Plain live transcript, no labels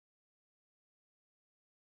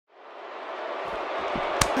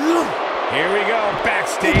Here we go,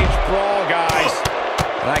 backstage brawl, guys.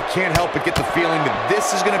 And I can't help but get the feeling that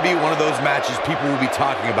this is going to be one of those matches people will be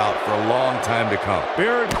talking about for a long time to come.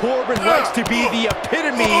 Baron Corbin likes to be the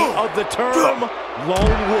epitome of the term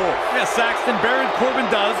lone wolf. Yeah, Saxton, Baron Corbin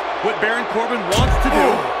does what Baron Corbin wants to do,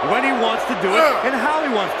 when he wants to do it, and how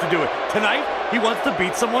he wants to do it. Tonight, he wants to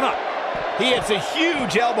beat someone up. He hits a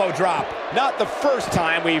huge elbow drop. Not the first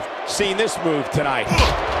time we've seen this move tonight.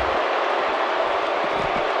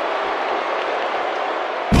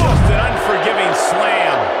 Just an unforgiving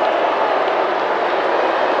slam.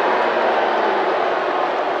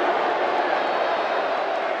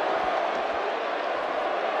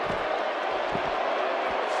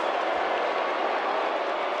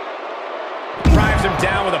 Drives him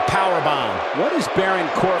down with a powerbomb. What is Baron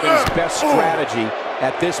Corbin's best strategy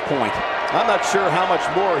at this point? I'm not sure how much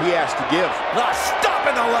more he has to give. Stop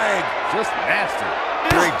in the leg. Just nasty.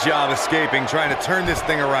 Great job escaping, trying to turn this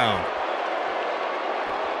thing around.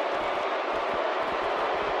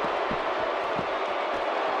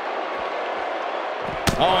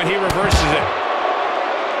 Oh, and he reverses it.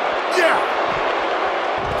 Yeah!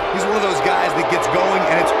 He's one of those guys that gets going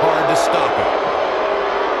and it's hard to stop him.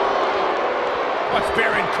 What's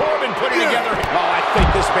Baron Corbin putting together? Oh, I think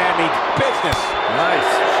this man means business. Nice.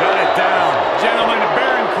 Shut it down. Gentlemen,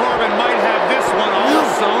 Baron Corbin might have this one all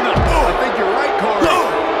sewn up. I think you're right, Corbin.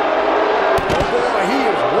 Oh, boy, he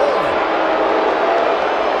is rolling.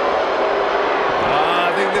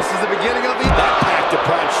 I think this is the beginning of the... That packed a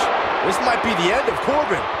punch. This might be the end of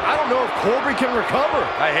Corbin. I don't know if Corbin can recover.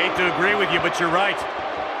 I hate to agree with you, but you're right.